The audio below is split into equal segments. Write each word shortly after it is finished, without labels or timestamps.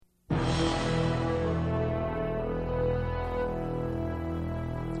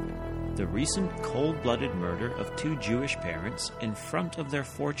The recent cold-blooded murder of 2 Jewish parents in front of their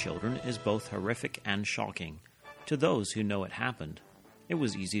 4 children is both horrific and shocking. To those who know it happened, it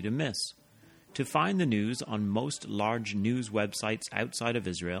was easy to miss. To find the news on most large news websites outside of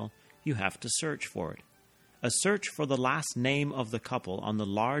Israel, you have to search for it. A search for the last name of the couple on the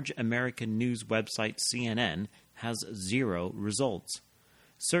large American news website CNN has 0 results.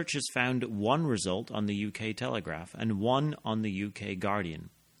 Searches found 1 result on the UK Telegraph and 1 on the UK Guardian.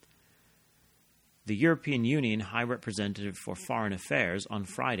 The European Union High Representative for Foreign Affairs on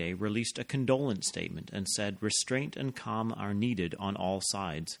Friday released a condolence statement and said restraint and calm are needed on all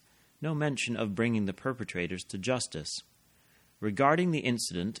sides. No mention of bringing the perpetrators to justice. Regarding the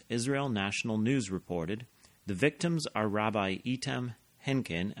incident, Israel National News reported, the victims are Rabbi Itam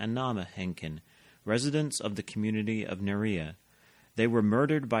Henkin and Nama Henkin, residents of the community of Neriah. They were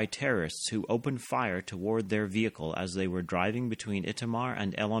murdered by terrorists who opened fire toward their vehicle as they were driving between Itamar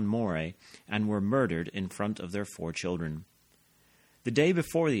and Elon Moreh and were murdered in front of their 4 children. The day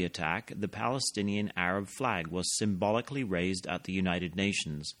before the attack, the Palestinian Arab flag was symbolically raised at the United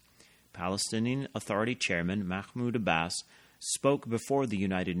Nations. Palestinian Authority Chairman Mahmoud Abbas spoke before the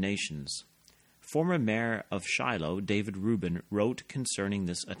United Nations. Former Mayor of Shiloh, David Rubin, wrote concerning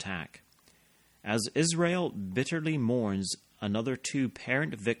this attack. As Israel bitterly mourns another 2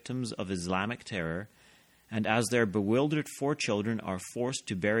 parent victims of Islamic terror, and as their bewildered 4 children are forced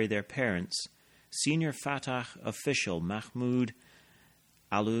to bury their parents, senior Fatah official Mahmoud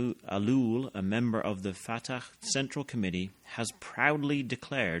Alul, a member of the Fatah Central Committee, has proudly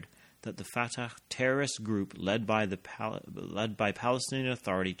declared that the Fatah terrorist group led by Palestinian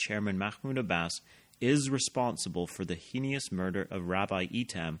Authority Chairman Mahmoud Abbas is responsible for the heinous murder of Rabbi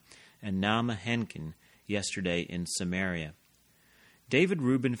Itam and Nama Henkin yesterday in Samaria. David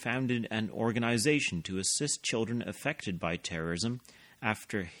Rubin founded an organization to assist children affected by terrorism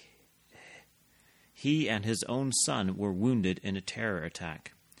after he and his own son were wounded in a terror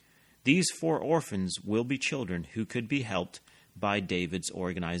attack. These 4 orphans will be children who could be helped by David's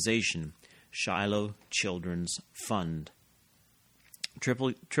organization, Shiloh Children's Fund.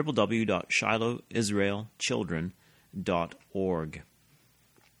 www.shilohisraelchildren.org.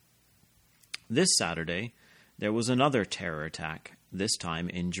 This Saturday, there was another terror attack, this time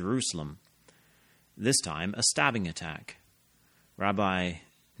in Jerusalem. This time, a stabbing attack. Rabbi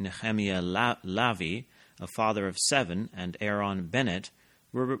Nehemiah Lavi, a father of 7, and Aaron Bennett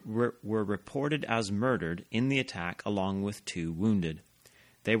were reported as murdered in the attack along with 2 wounded.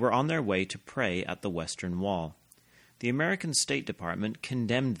 They were on their way to pray at the Western Wall. The American State Department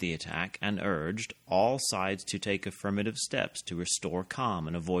condemned the attack and urged all sides to take affirmative steps to restore calm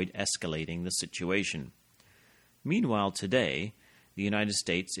and avoid escalating the situation. Meanwhile, today, the United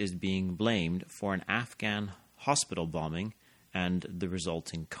States is being blamed for an Afghan hospital bombing and the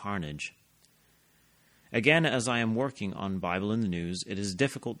resulting carnage. Again, as I am working on Bible in the News, it is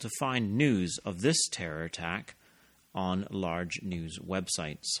difficult to find news of this terror attack on large news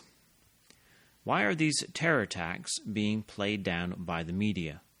websites. Why are these terror attacks being played down by the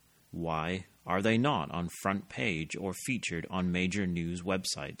media? Why are they not on front page or featured on major news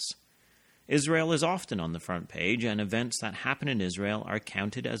websites? Israel is often on the front page, and events that happen in Israel are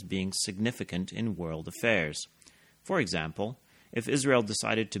counted as being significant in world affairs. For example, if Israel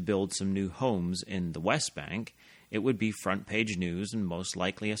decided to build some new homes in the West Bank, it would be front-page news and most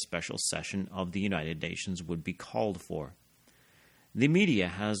likely a special session of the United Nations would be called for. The media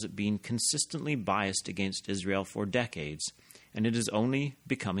has been consistently biased against Israel for decades, and it is only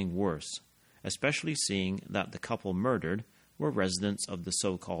becoming worse, especially seeing that the couple murdered were residents of the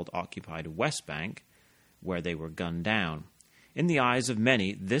so-called occupied West Bank, where they were gunned down. In the eyes of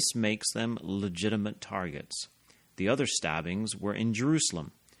many, this makes them legitimate targets. The other stabbings were in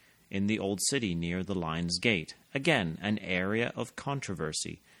Jerusalem, in the Old City near the Lion's Gate, again an area of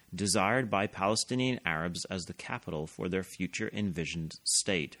controversy, desired by Palestinian Arabs as the capital for their future envisioned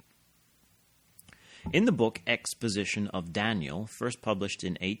state. In the book Exposition of Daniel, first published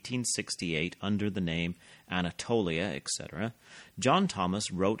in 1868 under the name Anatolia, etc., John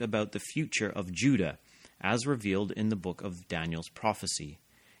Thomas wrote about the future of Judah, as revealed in the book of Daniel's prophecy.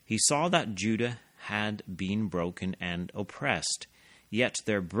 He saw that Judah had been broken and oppressed, yet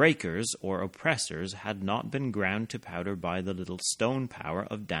their breakers or oppressors had not been ground to powder by the little stone power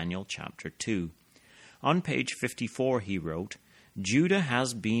of Daniel chapter 2. On page 54 he wrote, Judah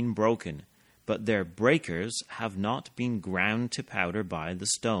has been broken, but their breakers have not been ground to powder by the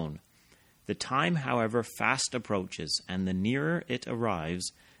stone. The time, however, fast approaches, and the nearer it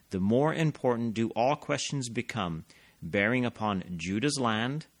arrives, the more important do all questions become, bearing upon Judah's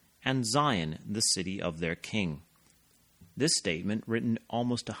land and Zion, the city of their king. This statement, written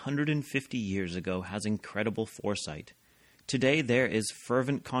almost 150 years ago, has incredible foresight. Today there is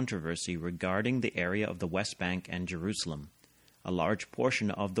fervent controversy regarding the area of the West Bank and Jerusalem, a large portion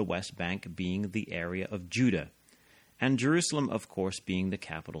of the West Bank being the area of Judah, and Jerusalem, of course, being the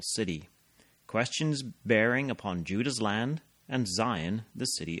capital city. Questions bearing upon Judah's land and Zion, the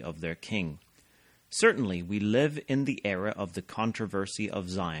city of their king. Certainly, we live in the era of the controversy of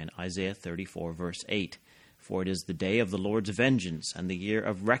Zion, Isaiah 34, verse 8. For it is the day of the Lord's vengeance and the year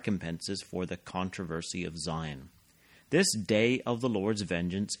of recompenses for the controversy of Zion. This day of the Lord's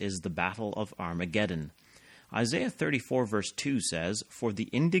vengeance is the battle of Armageddon. Isaiah 34 verse 2 says, For the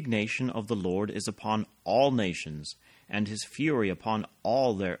indignation of the Lord is upon all nations, and his fury upon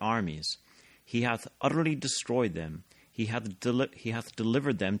all their armies. He hath utterly destroyed them. He hath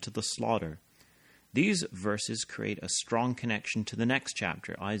delivered them to the slaughter. These verses create a strong connection to the next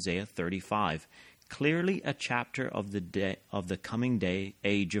chapter, Isaiah 35. Clearly a chapter of the coming day,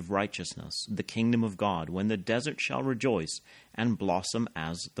 age of righteousness, the kingdom of God, when the desert shall rejoice and blossom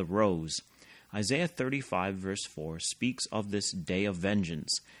as the rose. Isaiah 35 verse 4 speaks of this day of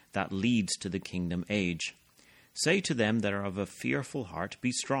vengeance that leads to the kingdom age. Say to them that are of a fearful heart,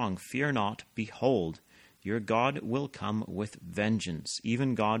 Be strong, fear not, behold, your God will come with vengeance,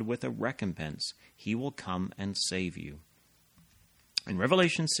 even God with a recompense. He will come and save you. In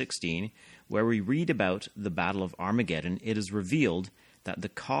Revelation 16, where we read about the battle of Armageddon, it is revealed that the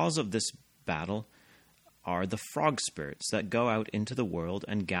cause of this battle are the frog spirits that go out into the world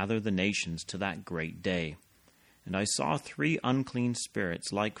and gather the nations to that great day. And I saw 3 unclean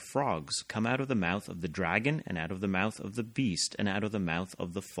spirits like frogs come out of the mouth of the dragon, and out of the mouth of the beast, and out of the mouth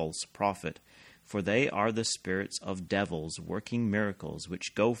of the false prophet. For they are the spirits of devils, working miracles,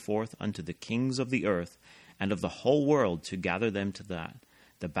 which go forth unto the kings of the earth and of the whole world to gather them to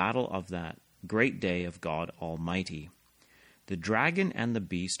the battle of that great day of God Almighty. The dragon and the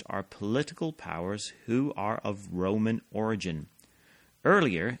beast are political powers who are of Roman origin.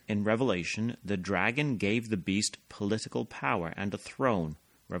 Earlier in Revelation, the dragon gave the beast political power and a throne,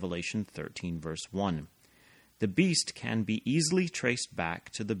 Revelation 13 verse 1. The beast can be easily traced back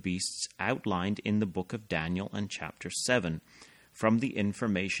to the beasts outlined in the book of Daniel and chapter 7, from the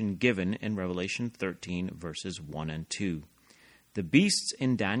information given in Revelation 13 verses 1 and 2. The beasts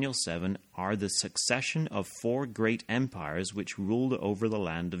in Daniel 7 are the succession of 4 great empires which ruled over the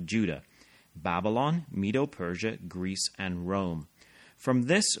land of Judah: Babylon, Medo-Persia, Greece, and Rome. From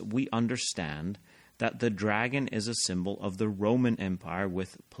this we understand that the dragon is a symbol of the Roman Empire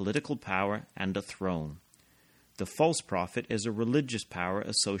with political power and a throne. The false prophet is a religious power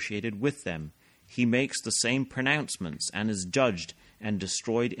associated with them. He makes the same pronouncements and is judged and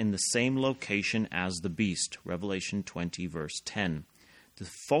destroyed in the same location as the beast, Revelation 20 verse 10. The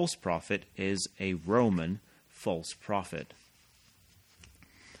false prophet is a Roman false prophet.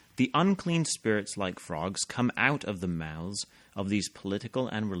 The unclean spirits like frogs come out of the mouths of these political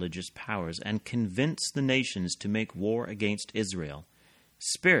and religious powers and convince the nations to make war against Israel.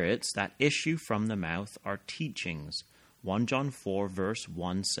 Spirits that issue from the mouth are teachings. 1 John 4 verse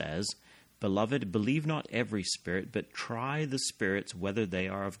 1 says, Beloved, believe not every spirit, but try the spirits whether they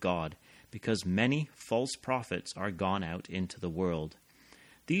are of God, because many false prophets are gone out into the world.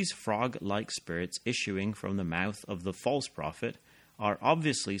 These frog-like spirits issuing from the mouth of the false prophet are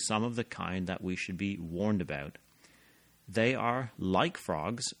obviously some of the kind that we should be warned about. They are like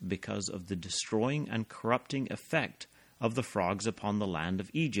frogs because of the destroying and corrupting effect of the frogs upon the land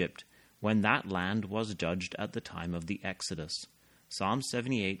of Egypt, when that land was judged at the time of the Exodus. Psalm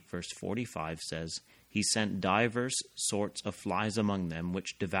 78 verse 45 says, He sent divers sorts of flies among them,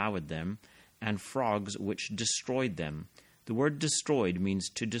 which devoured them, and frogs which destroyed them. The word destroyed means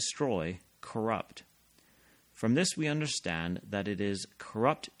to destroy, corrupt. From this we understand that it is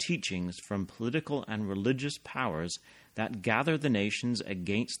corrupt teachings from political and religious powers that gather the nations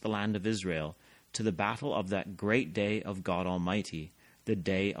against the land of Israel to the battle of that great day of God Almighty, the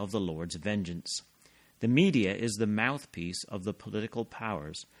day of the Lord's vengeance. The media is the mouthpiece of the political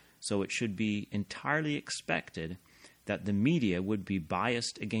powers, so it should be entirely expected that the media would be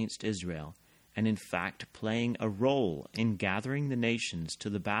biased against Israel, and in fact playing a role in gathering the nations to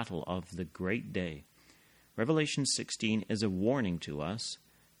the battle of the great day. Revelation 16 is a warning to us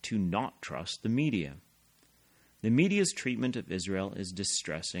to not trust the media. The media's treatment of Israel is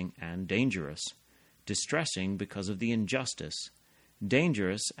distressing and dangerous. Distressing because of the injustice.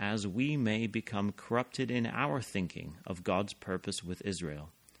 Dangerous as we may become corrupted in our thinking of God's purpose with Israel.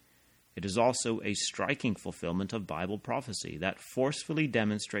 It is also a striking fulfillment of Bible prophecy that forcefully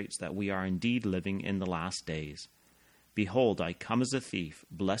demonstrates that we are indeed living in the last days. Behold, I come as a thief.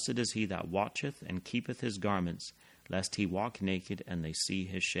 Blessed is he that watcheth and keepeth his garments, lest he walk naked and they see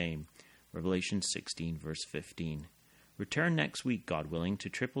his shame. Revelation 16, verse 15. Return next week, God willing, to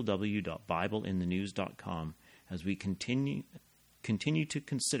www.bibleinthenews.com as we continue to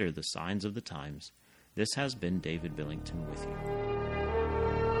consider the signs of the times. This has been David Billington with you.